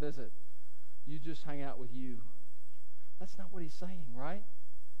 Who do I visit? You just hang out with you. That's not what he's saying, right?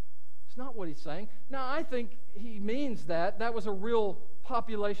 It's not what he's saying. Now, I think he means that. That was a real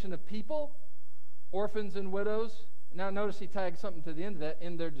population of people, orphans and widows. Now, notice he tagged something to the end of that,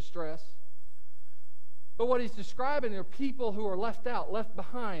 in their distress. But what he's describing are people who are left out, left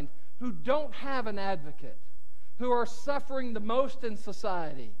behind, who don't have an advocate, who are suffering the most in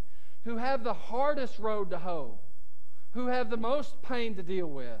society, who have the hardest road to hoe, who have the most pain to deal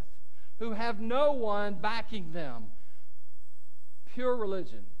with, who have no one backing them. Pure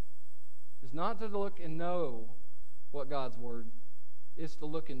religion is not to look and know what God's Word is, to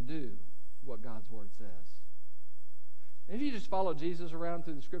look and do what God's Word says. And if you just follow Jesus around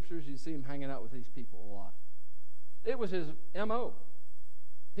through the Scriptures, you see him hanging out with these people a lot. It was his M.O.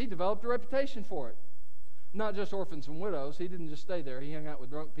 He developed a reputation for it. Not just orphans and widows. He didn't just stay there. He hung out with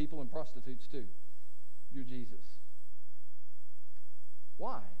drunk people and prostitutes too. You're Jesus.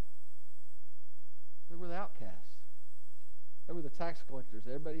 Why? They were the outcasts. They were the tax collectors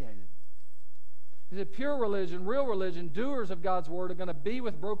everybody hated. He said pure religion, real religion, doers of God's Word are going to be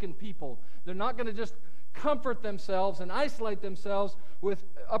with broken people. They're not going to just comfort themselves and isolate themselves with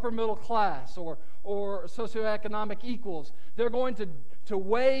upper middle class or socioeconomic equals. They're going to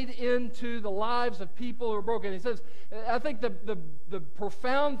wade into the lives of people who are broken. He says, I think the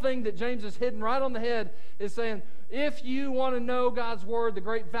profound thing that James is hitting right on the head is saying, if you want to know God's Word, the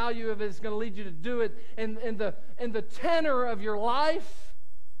great value of it is going to lead you to do it. And the tenor of your life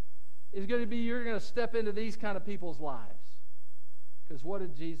is going to be, you're going to step into these kind of people's lives. Because what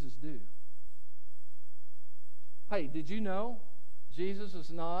did Jesus do? Hey, did you know Jesus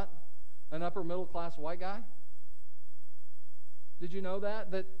is not an upper middle class white guy? Did you know that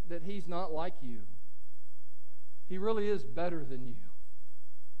he's not like you? He really is better than you.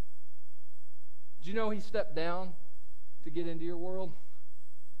 Did you know he stepped down to get into your world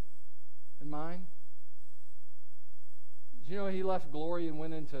and mine? Did you know he left glory and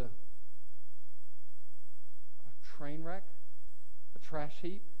went into a train wreck, a trash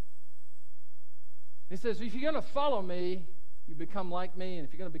heap? He says, if you're going to follow me, you become like me. And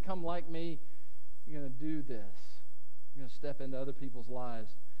if you're going to become like me, you're going to do this. You're going to step into other people's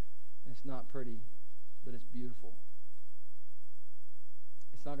lives. And it's not pretty, but it's beautiful.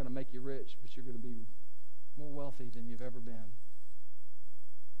 It's not going to make you rich, but you're going to be more wealthy than you've ever been.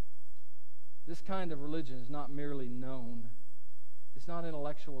 This kind of religion is not merely known. It's not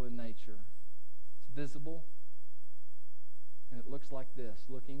intellectual in nature. It's visible. And it looks like this,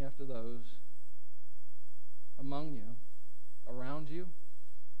 looking after those among you, around you,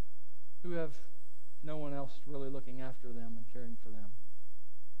 who have no one else really looking after them and caring for them.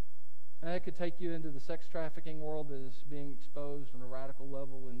 And it could take you into the sex trafficking world that is being exposed on a radical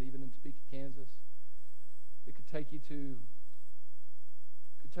level, and even in Topeka, Kansas. It could take you to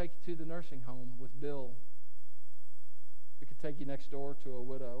the nursing home with Bill take you next door to a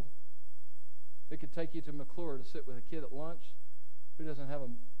widow. It could take you to McClure to sit with a kid at lunch who doesn't have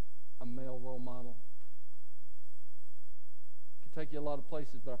a male role model. It could take you a lot of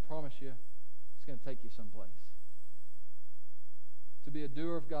places, but I promise you, it's going to take you someplace. To be a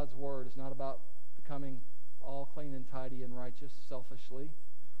doer of God's word is not about becoming all clean and tidy and righteous selfishly.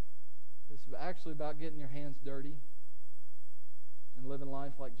 It's actually about getting your hands dirty and living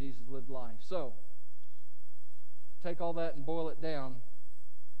life like Jesus lived life. So, take all that and boil it down.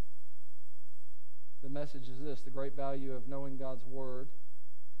 The message is this: the great value of knowing God's word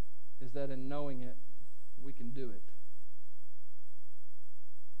is that in knowing it, we can do it.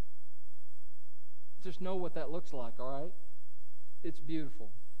 Just know what that looks like, all right? It's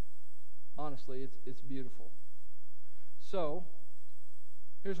beautiful. Honestly, it's beautiful. So,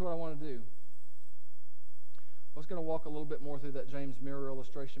 here's what I want to do. I was going to walk a little bit more through that James mirror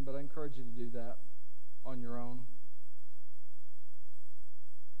illustration, but I encourage you to do that on your own.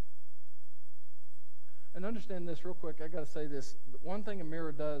 And understand this real quick. I got to say this. One thing a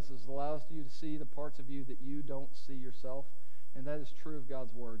mirror does is allows you to see the parts of you that you don't see yourself, and that is true of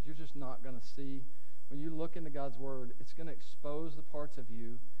God's word. You're just not going to see. When you look into God's word, it's going to expose the parts of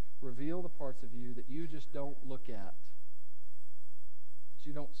you, reveal the parts of you that you just don't look at, that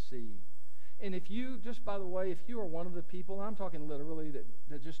you don't see. And if you, just by the way, if you are one of the people, and I'm talking literally,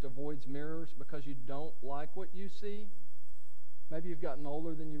 that just avoids mirrors because you don't like what you see, maybe you've gotten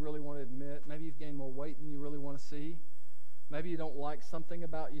older than you really want to admit, maybe you've gained more weight than you really want to see, maybe you don't like something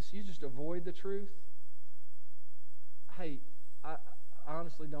about you, so you just avoid the truth. Hey, I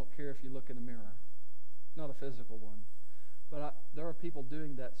honestly don't care if you look in a mirror, not a physical one, but there are people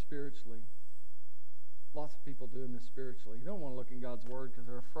doing that spiritually. Lots of people doing this spiritually. You don't want to look in God's word because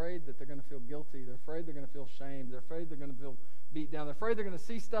they're afraid that they're going to feel guilty. They're afraid they're going to feel shamed. They're afraid they're going to feel beat down. They're afraid they're going to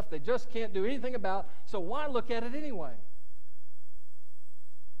see stuff they just can't do anything about, so why look at it anyway?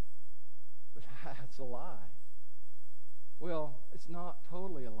 But that's a lie. Well, it's not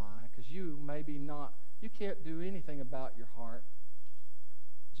totally a lie because you can't do anything about your heart.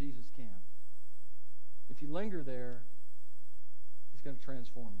 Jesus can. If you linger there, He's going to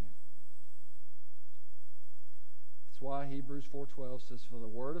transform you. Why Hebrews 4:12 says, for the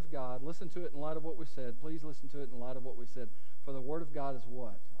word of God, listen to it in light of what we said. Please listen to it in light of what we said. For the word of God is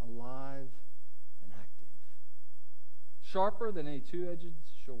what? Alive and active. Sharper than any two-edged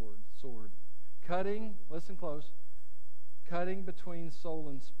sword. Cutting, listen close, cutting between soul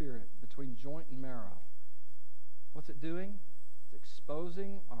and spirit, between joint and marrow. What's it doing? It's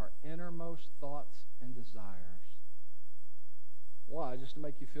exposing our innermost thoughts and desires. Why? Just to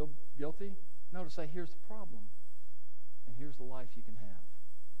make you feel guilty? No, to say, here's the problem. And here's the life you can have.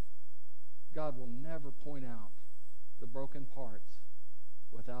 God will never point out the broken parts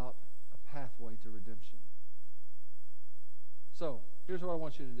without a pathway to redemption. So, here's what I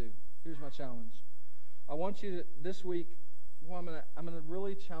want you to do. Here's my challenge. I want you to, this week, I'm going to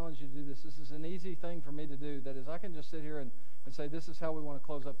really challenge you to do this. This is an easy thing for me to do. That is, I can just sit here and say, this is how we want to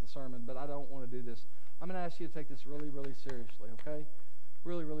close up the sermon, but I don't want to do this. I'm going to ask you to take this really, really seriously, okay?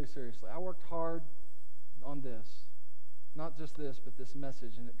 Really, really seriously. I worked hard on this. Not just this, but this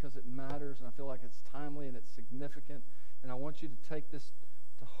message, and because it matters, and I feel like it's timely and it's significant, and I want you to take this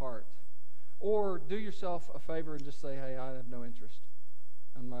to heart. Or do yourself a favor and just say, hey, I have no interest.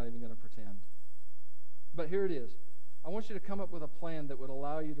 I'm not even going to pretend. But here it is. I want you to come up with a plan that would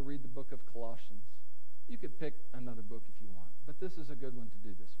allow you to read the book of Colossians. You could pick another book if you want, but this is a good one to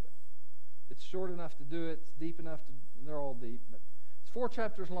do this with. It's short enough to do it. It's deep enough to, they're all deep, but it's 4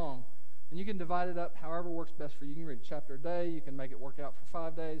 chapters long. And you can divide it up however works best for you. You can read a chapter a day. You can make it work out for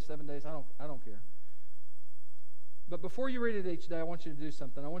 5 days, 7 days. I don't care. But before you read it each day, I want you to do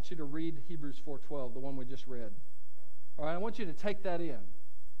something. I want you to read Hebrews 4:12, the one we just read. All right, I want you to take that in,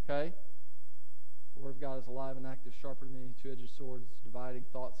 okay? The Word of God is alive and active, sharper than any two-edged sword. It's dividing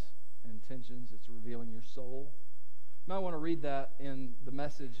thoughts and intentions. It's revealing your soul. You might want to read that in the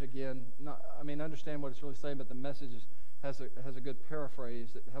Message again. Understand what it's really saying, but the Message has a good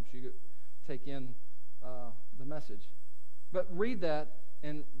paraphrase that helps you take in the message. But read that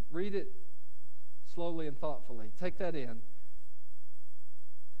and read it slowly and thoughtfully. Take that in.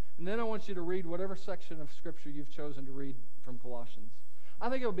 And then I want you to read whatever section of Scripture you've chosen to read from Colossians. I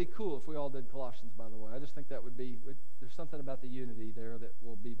think it would be cool if we all did Colossians, by the way. I just think that would be, there's something about the unity there that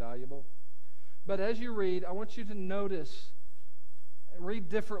will be valuable. But as you read, I want you to notice, read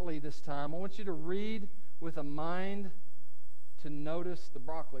differently this time. I want you to read with a mind to notice the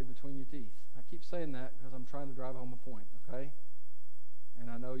broccoli between your teeth. I keep saying that because I'm trying to drive home a point, okay? And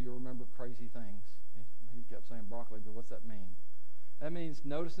I know you remember crazy things. He kept saying broccoli, but what's that mean? That means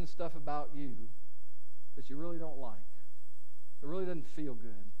noticing stuff about you that you really don't like. It really doesn't feel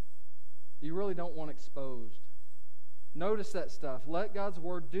good. You really don't want exposed. Notice that stuff. Let God's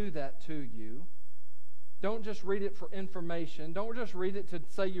Word do that to you. Don't just read it for information. Don't just read it to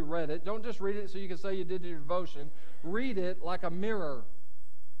say you read it. Don't just read it so you can say you did your devotion. Read it like a mirror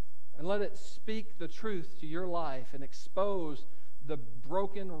and let it speak the truth to your life and expose the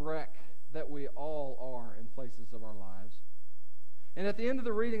broken wreck that we all are in places of our lives. And at the end of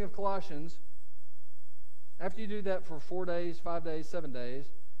the reading of Colossians, after you do that for 4 days, 5 days, 7 days,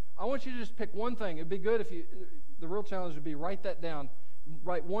 I want you to just pick one thing. It'd be good if you, the real challenge would be write that down.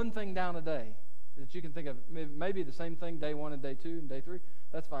 Write one thing down a day that you can think of. Maybe the same thing day 1 and day 2 and day 3.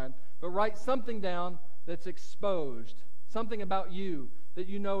 That's fine. But write something down that's exposed. Something about you that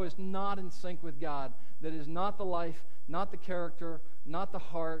you know is not in sync with God. That is not the life, not the character, not the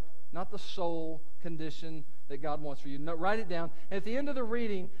heart, not the soul condition that God wants for you. No, write it down. And at the end of the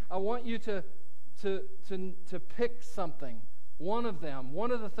reading, I want you to pick something. One of them, one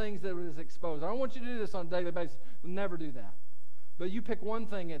of the things that is exposed. I don't want you to do this on a daily basis. We'll never do that. But you pick one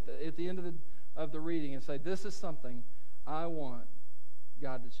thing at the end of the reading and say, this is something I want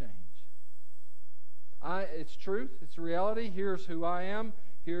God to change. It's truth. It's reality. Here's who I am.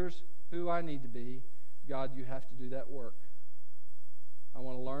 Here's who I need to be. God, you have to do that work. I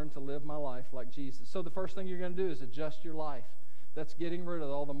want to learn to live my life like Jesus. So the first thing you're going to do is adjust your life. That's getting rid of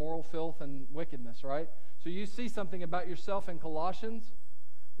all the moral filth and wickedness, right? So you see something about yourself in Colossians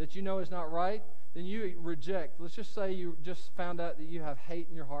that you know is not right, then you reject. Let's just say you just found out that you have hate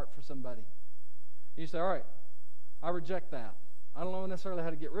in your heart for somebody. And you say, all right, I reject that. I don't know necessarily how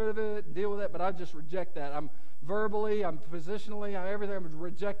to get rid of it and deal with it, but I just reject that. I'm verbally, I'm positionally, everything, I'm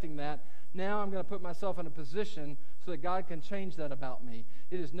rejecting that. Now I'm going to put myself in a position so that God can change that about me.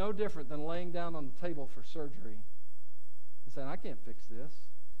 It is no different than laying down on the table for surgery and saying, I can't fix this.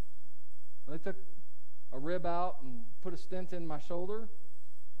 When they took a rib out and put a stent in my shoulder,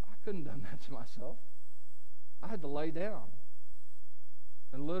 I couldn't have done that to myself. I had to lay down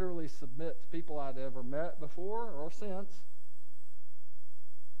and literally submit to people I'd ever met before or since.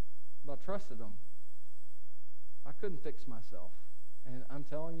 But I trusted them. I couldn't fix myself. And I'm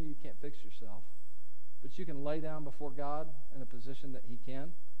telling you, you can't fix yourself. But you can lay down before God in a position that He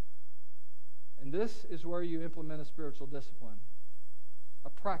can. And this is where you implement a spiritual discipline. A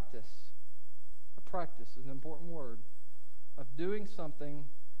practice. A practice is an important word of doing something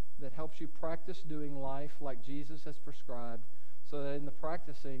that helps you practice doing life like Jesus has prescribed, so that in the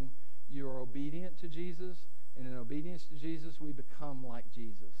practicing, you are obedient to Jesus, and in obedience to Jesus, we become like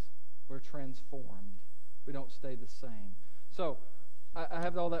Jesus. We're transformed. We don't stay the same. So, I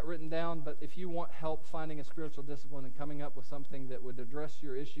have all that written down, but if you want help finding a spiritual discipline and coming up with something that would address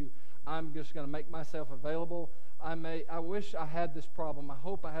your issue, I'm just going to make myself available. I wish I had this problem. I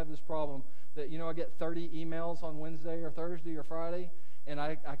hope I have this problem that, I get 30 emails on Wednesday or Thursday or Friday, and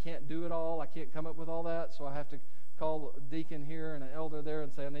I can't do it all. I can't come up with all that, so I have to call a deacon here and an elder there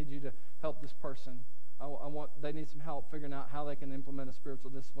and say, I need you to help this person. They need some help figuring out how they can implement a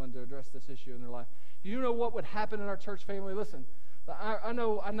spiritual discipline to address this issue in their life. You know what would happen in our church family? Listen, I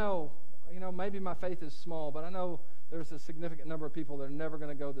know, maybe my faith is small, but I know there's a significant number of people that are never going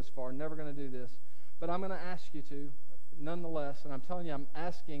to go this far, never going to do this. But I'm going to ask you to, nonetheless, and I'm telling you, I'm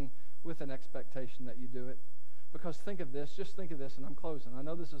asking with an expectation that you do it. Because just think of this, and I'm closing. I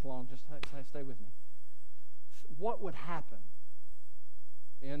know this is long, just stay with me. What would happen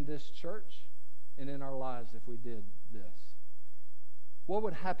in this church and in our lives if we did this? What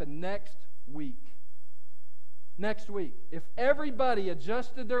would happen next week? Next week, if everybody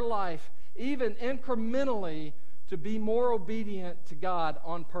adjusted their life, even incrementally, to be more obedient to God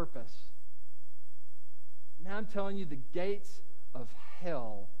on purpose. Man, I'm telling you, the gates of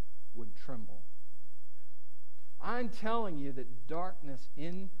hell would tremble. I'm telling you that darkness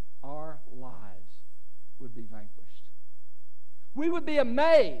in our lives would be vanquished. We would be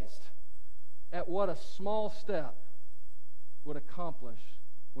amazed at what a small step would accomplish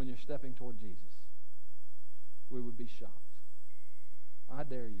when you're stepping toward Jesus. We would be shocked. I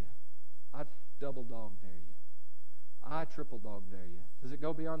dare you. I double dog dare you. I triple dog dare you. Does it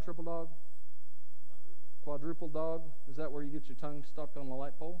go beyond triple dog? Quadruple dog? Is that where you get your tongue stuck on the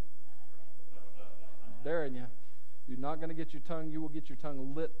light pole? Daring you. You're not going to get your tongue. You will get your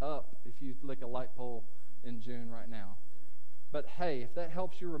tongue lit up if you lick a light pole in June right now. But hey, if that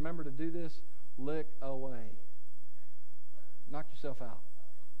helps you remember to do this, lick away. Knock yourself out.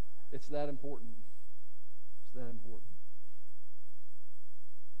 It's that important. It's that important.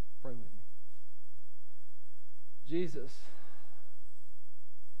 Pray with me. Jesus,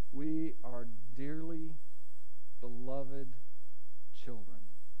 we are dearly beloved children.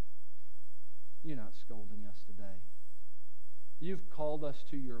 You're not scolding us today. You've called us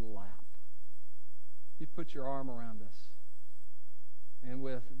to your lap. You've put your arm around us. And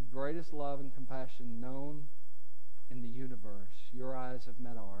with greatest love and compassion known in the universe, your eyes have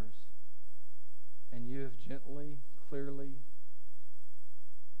met ours. And you have gently, clearly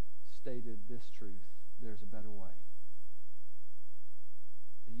stated this truth: there's a better way.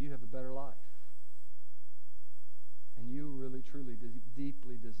 That you have a better life. And you really, truly,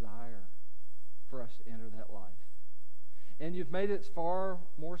 deeply desire for us to enter that life. And you've made it far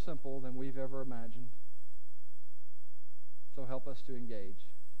more simple than we've ever imagined. So help us to engage.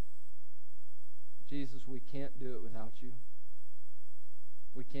 Jesus, we can't do it without you.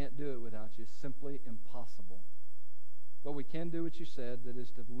 We can't do it without you. It's simply impossible. But we can do what you said, that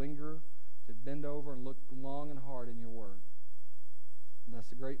is to linger, to bend over and look long and hard in your word. And that's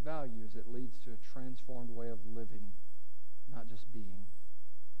the great value, is it leads to a transformed way of living, not just being.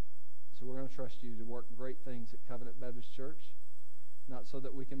 So we're going to trust you to work great things at Covenant Baptist Church, not so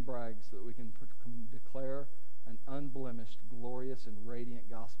that we can brag, so that we can declare an unblemished, glorious, and radiant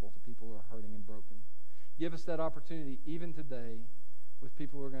gospel to people who are hurting and broken. Give us that opportunity even today with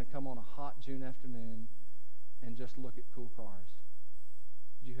people who are going to come on a hot June afternoon and just look at cool cars.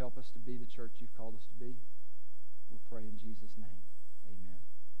 Would you help us to be the church you've called us to be? We'll pray in Jesus' name.